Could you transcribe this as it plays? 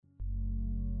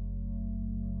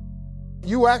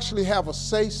You actually have a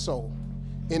say-so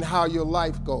in how your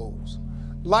life goes.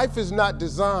 Life is not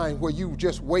designed where you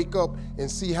just wake up and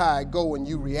see how it go and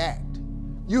you react.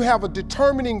 You have a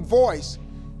determining voice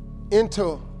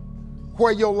into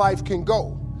where your life can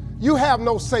go. You have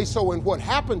no say-so in what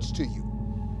happens to you,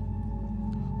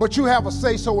 but you have a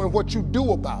say-so in what you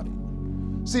do about it.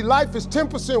 See, life is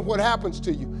 10% what happens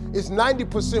to you. It's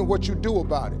 90% what you do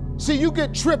about it. See, you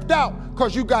get tripped out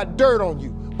because you got dirt on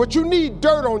you, but you need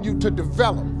dirt on you to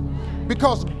develop,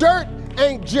 because dirt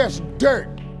ain't just dirt.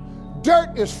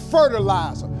 Dirt is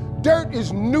fertilizer. Dirt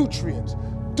is nutrients.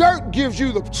 Dirt gives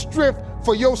you the strength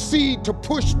for your seed to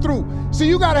push through. See,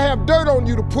 you gotta have dirt on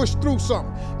you to push through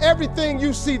something. Everything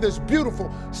you see that's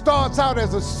beautiful starts out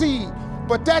as a seed,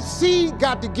 but that seed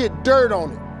got to get dirt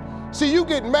on it. See, you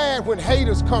get mad when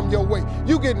haters come your way.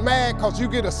 You get mad because you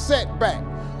get a setback.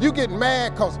 You get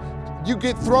mad because you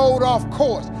get thrown off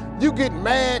course. You get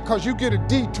mad because you get a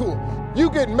detour. You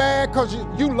get mad because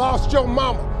you lost your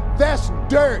mama. That's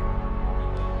dirt.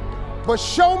 But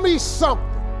show me something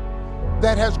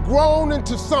that has grown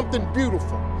into something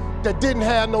beautiful that didn't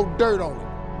have no dirt on it.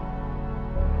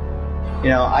 You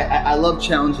know, I love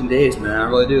challenging days, man. I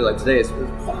really do. Like today, it's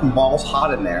fucking balls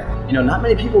hot in there. You know, not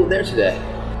many people are there today.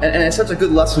 And it's such a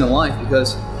good lesson in life,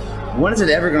 because when is it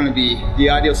ever going to be the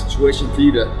ideal situation for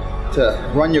you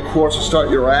to run your course or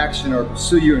start your action or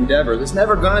pursue your endeavors? It's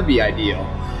never going to be ideal.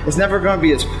 It's never going to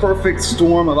be this perfect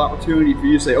storm of opportunity for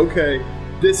you to say, okay,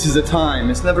 this is the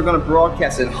time. It's never going to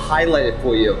broadcast it and highlight it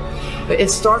for you. It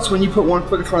starts when you put one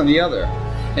foot in front of the other.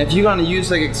 And if you're going to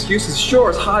use like excuses, sure,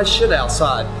 it's hot as shit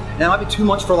outside. And that might be too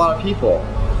much for a lot of people.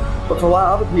 But for a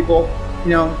lot of other people,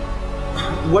 you know,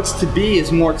 what's to be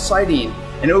is more exciting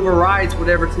and overrides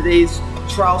whatever today's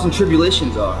trials and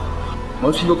tribulations are.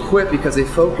 Most people quit because they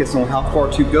focus on how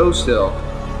far to go still,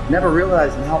 never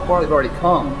realizing how far they've already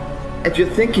come. If you're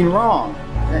thinking wrong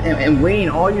and weighing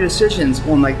all your decisions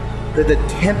on like the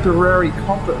temporary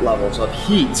comfort levels of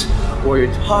heat, or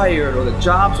you're tired, or the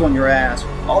job's on your ass,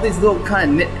 all these little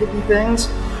kind of nitpicky things,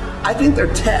 I think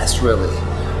they're tests, really.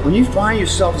 When you find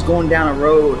yourself going down a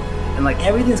road and like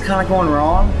everything's kind of going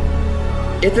wrong,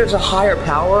 if there's a higher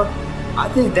power, I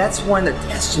think that's when they're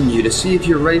testing you to see if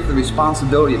you're ready for the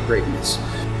responsibility of greatness.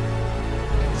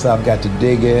 So I've got to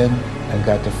dig in, I've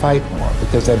got to fight more,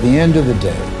 because at the end of the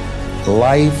day,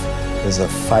 life is a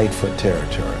fight for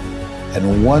territory.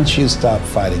 And once you stop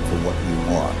fighting for what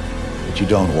you want, what you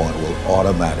don't want will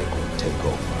automatically take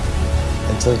over.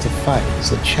 And so it's a fight,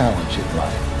 it's a challenge in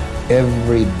life,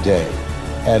 every day.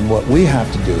 And what we have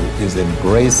to do is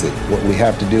embrace it. What we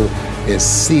have to do is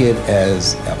see it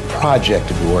as a project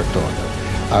to be worked on.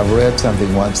 I've read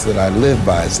something once that I live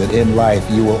by. It said, in life,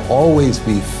 you will always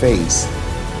be faced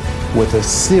with a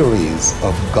series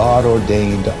of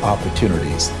God-ordained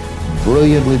opportunities,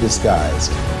 brilliantly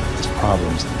disguised as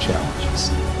problems and challenges.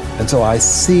 And so I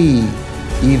see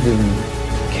even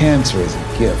cancer as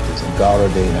a gift, as a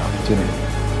God-ordained opportunity.